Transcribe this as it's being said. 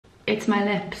It's my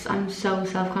lips. I'm so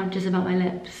self-conscious about my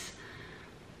lips.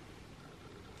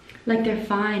 Like, they're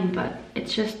fine, but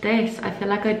it's just this. I feel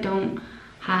like I don't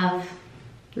have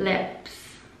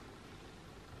lips.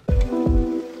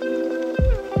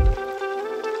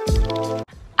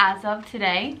 As of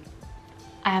today,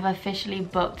 I have officially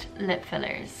booked lip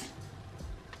fillers.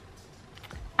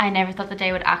 I never thought the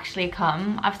day would actually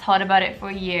come. I've thought about it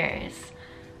for years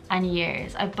and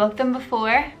years. I've booked them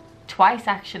before, twice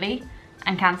actually,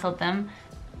 and cancelled them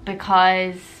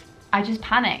because I just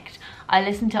panicked. I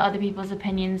listened to other people's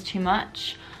opinions too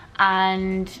much,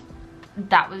 and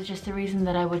that was just the reason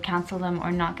that I would cancel them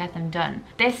or not get them done.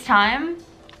 This time,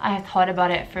 I have thought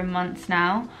about it for months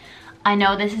now. I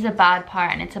know this is a bad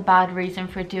part and it's a bad reason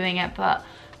for doing it, but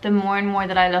the more and more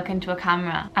that I look into a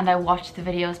camera and I watch the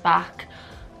videos back,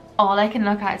 all I can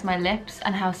look at is my lips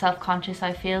and how self-conscious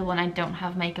I feel when I don't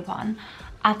have makeup on.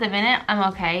 At the minute,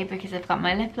 I'm okay because I've got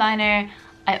my lip liner.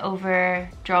 I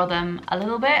overdraw them a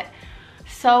little bit,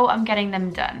 so I'm getting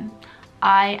them done.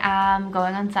 I am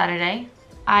going on Saturday,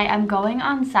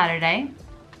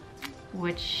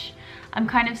 which I'm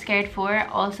kind of scared for,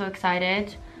 also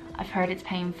excited. I've heard it's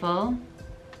painful,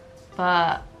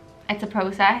 but it's a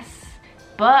process.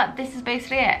 But this is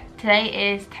basically it.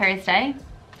 Today is Thursday,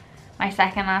 my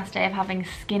second last day of having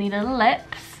skinny little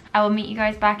lips. I will meet you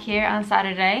guys back here on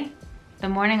Saturday, the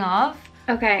morning of.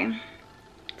 Okay,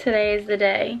 today is the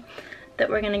day that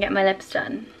we're gonna get my lips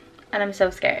done, and I'm so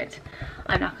scared.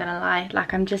 I'm not gonna lie,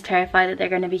 like, I'm just terrified that they're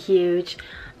gonna be huge,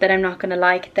 that I'm not gonna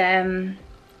like them,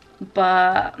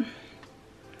 but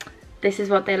this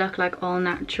is what they look like, all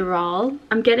natural.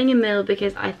 I'm getting a mill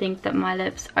because I think that my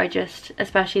lips are just,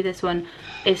 especially this one,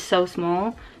 is so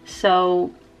small.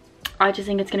 So I just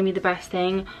think it's gonna be the best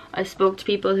thing. I spoke to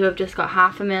people who have just got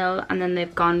half a mil and then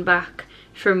they've gone back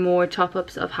for more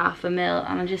top-ups of half a mil,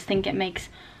 and I just think it makes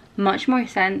much more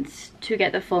sense to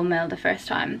get the full mil the first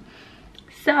time.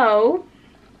 So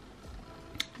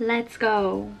let's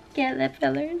go get lip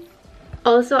fillers.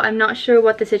 Also, I'm not sure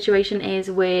what the situation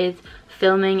is with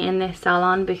filming in this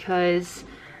salon because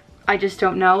I just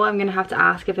don't know. I'm gonna have to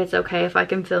ask if it's okay if I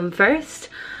can film first.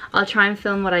 I'll try and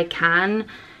film what I can.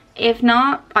 If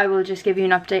not, I will just give you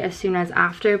an update as soon as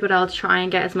after, but I'll try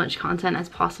and get as much content as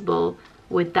possible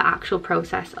with the actual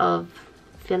process of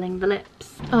filling the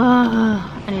lips.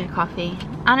 Oh, I need a coffee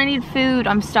and I need food.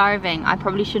 I'm starving. I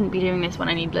probably shouldn't be doing this when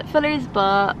I need lip fillers,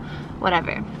 but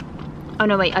whatever. Oh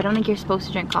no, wait, I don't think you're supposed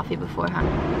to drink coffee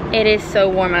beforehand. It is so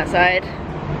warm outside.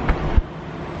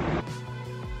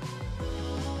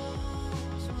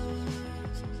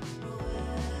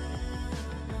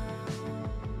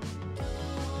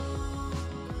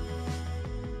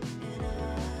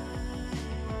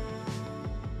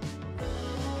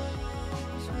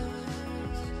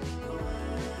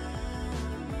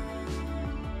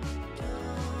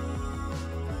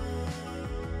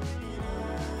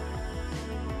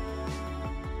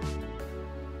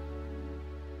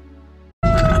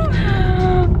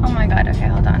 Okay,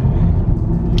 hold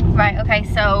on. Right, okay,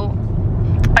 so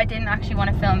I didn't actually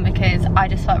want to film because I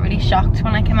just felt really shocked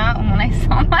when I came out and when I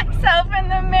saw myself in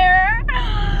the mirror.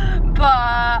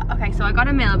 But, okay, so I got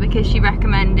a mil because she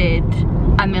recommended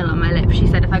a mil on my lip. She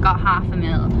said if I got half a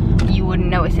mil, you wouldn't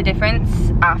notice a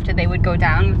difference after they would go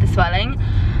down with the swelling.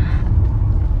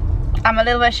 I'm a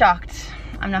little bit shocked,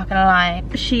 I'm not gonna lie.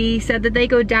 She said that they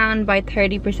go down by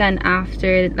 30%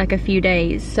 after like a few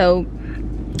days, so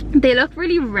they look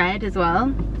really red as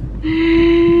well.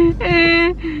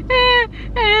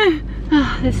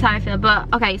 Oh, this is how I feel. But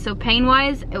okay, so pain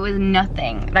wise it was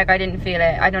nothing, like I didn't feel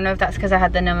it. I don't know if that's because I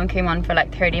had the numbing cream on for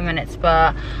like 30 minutes,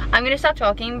 but I'm gonna stop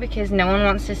talking because no one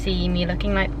wants to see me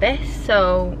looking like this,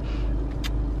 so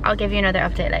I'll give you another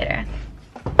update later.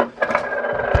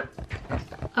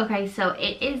 Okay, so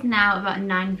it is now about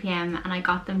 9 p.m. and I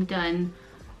got them done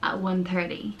at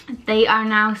 1:30. They are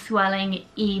now swelling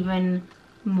even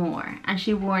more, and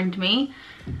she warned me,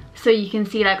 so you can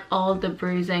see like all the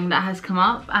bruising that has come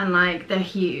up, and like they're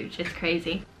huge. It's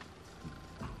crazy.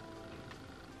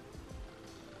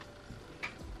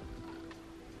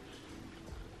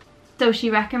 So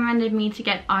she recommended me to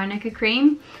get arnica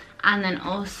cream and then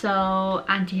also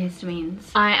antihistamines.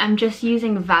 I am just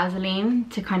using Vaseline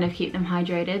to kind of keep them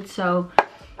hydrated, so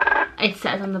it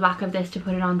says on the back of this to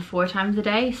put it on 4 times a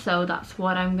day, so that's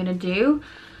what I'm gonna do.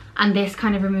 And this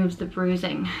kind of removes the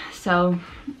bruising, so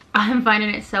I'm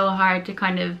finding it so hard to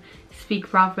kind of speak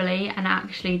properly and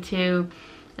actually to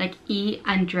like eat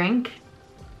and drink.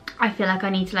 I feel like I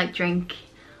need to like drink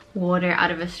water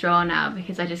out of a straw now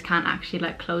because I just can't actually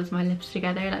like close my lips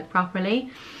together like properly.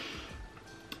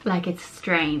 Like, it's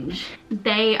strange.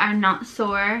 They are not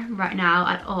sore right now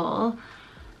at all.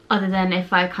 other than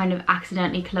if I kind of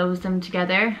accidentally close them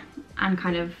together and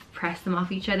kind of press them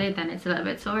off each other, then it's a little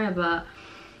bit sore. But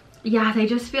yeah, they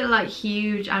just feel like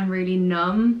huge and really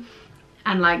numb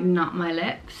and like not my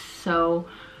lips. So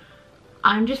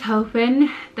I'm just hoping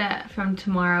that from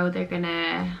tomorrow they're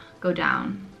gonna go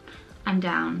down and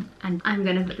down. And I'm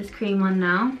gonna put this cream on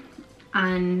now,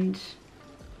 and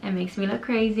it makes me look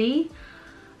crazy.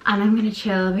 And I'm gonna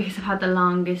chill because I've had the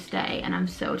longest day and I'm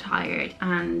so tired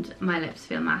and my lips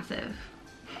feel massive.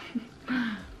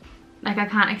 Like, I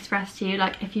can't express to you,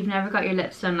 like, if you've never got your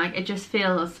lips done, like, it just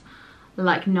feels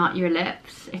like not your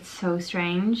lips. It's so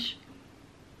strange.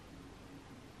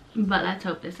 But let's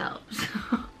hope this helps.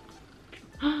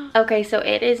 Okay, so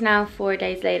it is now 4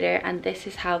 days later and this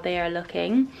is how they are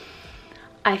looking.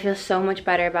 I feel so much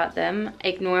better about them.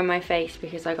 Ignore my face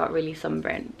because I got really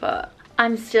sunburned, but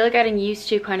I'm still getting used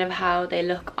to kind of how they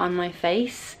look on my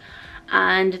face.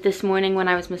 And this morning when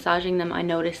I was massaging them, I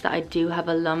noticed that I do have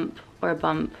a lump or a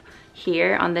bump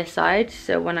here on this side.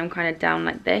 So when I'm kind of down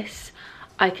like this,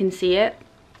 I can see it.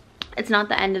 It's not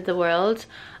the end of the world.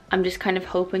 I'm just kind of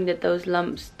hoping that those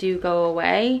lumps do go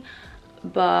away,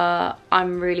 but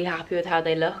I'm really happy with how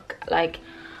they look. Like,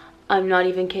 I'm not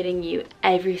even kidding you,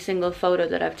 every single photo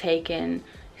that I've taken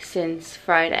since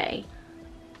Friday,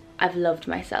 I've loved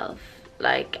myself.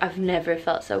 Like, I've never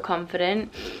felt so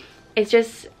confident. It's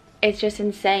just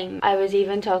insane. I was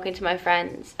even talking to my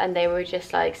friends and they were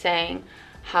just like saying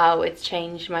how it's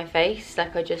changed my face,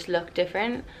 like I just look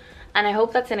different. And I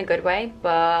hope that's in a good way,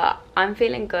 but I'm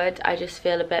feeling good. I just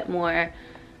feel a bit more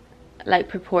like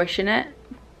proportional.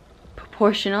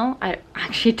 I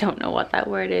actually don't know what that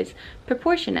word is.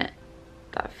 Proportionate.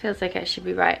 That feels like it should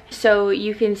be right. So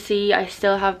you can see I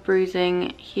still have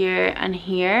bruising here and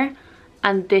here,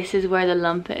 and this is where the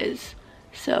lump is.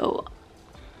 So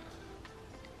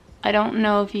I don't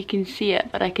know if you can see it,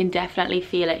 but I can definitely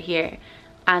feel it here.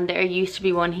 And there used to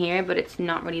be one here, but it's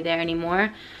not really there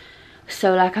anymore.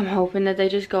 So like, I'm hoping that they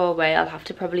just go away. I'll have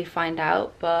to probably find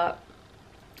out, but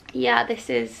yeah, this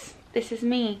is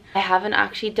me. I haven't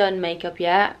actually done makeup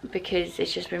yet because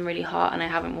it's just been really hot and I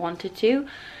haven't wanted to.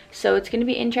 So it's going to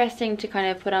be interesting to kind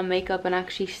of put on makeup and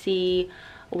actually see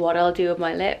what I'll do with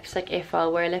my lips, like if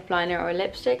I'll wear lip liner or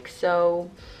lipstick.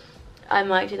 So I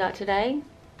might do that today,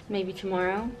 maybe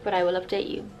tomorrow, but I will update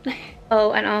you.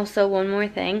 Oh, and also one more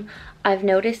thing. I've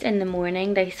noticed in the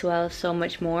morning they swell so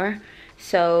much more.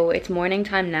 So it's morning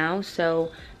time now,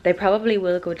 so they probably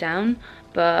will go down,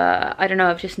 but I don't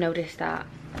know, I've just noticed that.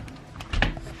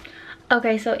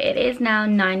 Okay, so it is now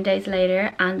 9 days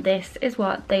later and this is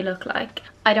what they look like.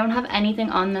 I don't have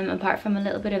anything on them apart from a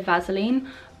little bit of Vaseline,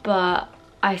 but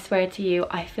I swear to you,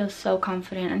 I feel so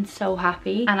confident and so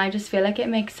happy, and I just feel like it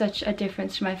makes such a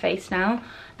difference to my face now.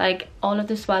 Like, all of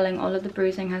the swelling, all of the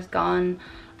bruising has gone.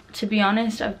 To be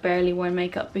honest, I've barely worn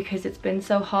makeup because it's been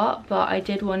so hot, but I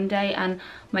did one day, and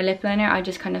my lip liner, I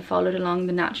just kind of followed along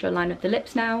the natural line of the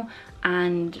lips now,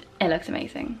 and it looks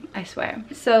amazing, I swear.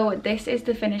 So this is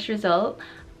the finished result,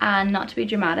 and not to be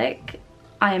dramatic,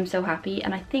 I am so happy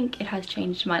and I think it has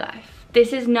changed my life.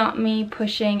 This is not me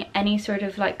pushing any sort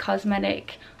of like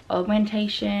cosmetic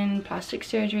augmentation, plastic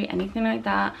surgery, anything like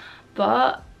that,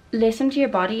 but listen to your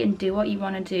body and do what you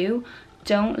want to do.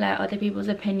 Don't let other people's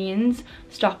opinions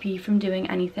stop you from doing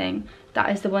anything. That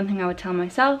is the one thing I would tell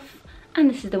myself, and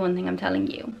this is the one thing I'm telling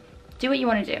you. Do what you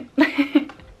want to do.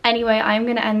 Anyway, I'm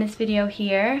going to end this video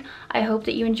here. I hope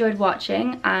that you enjoyed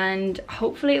watching and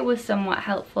hopefully it was somewhat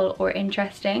helpful or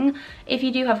interesting. If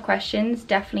you do have questions,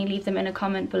 definitely leave them in a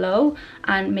comment below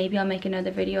and maybe I'll make another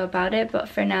video about it. But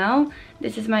for now,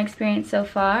 this is my experience so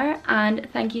far and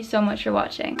thank you so much for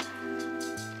watching.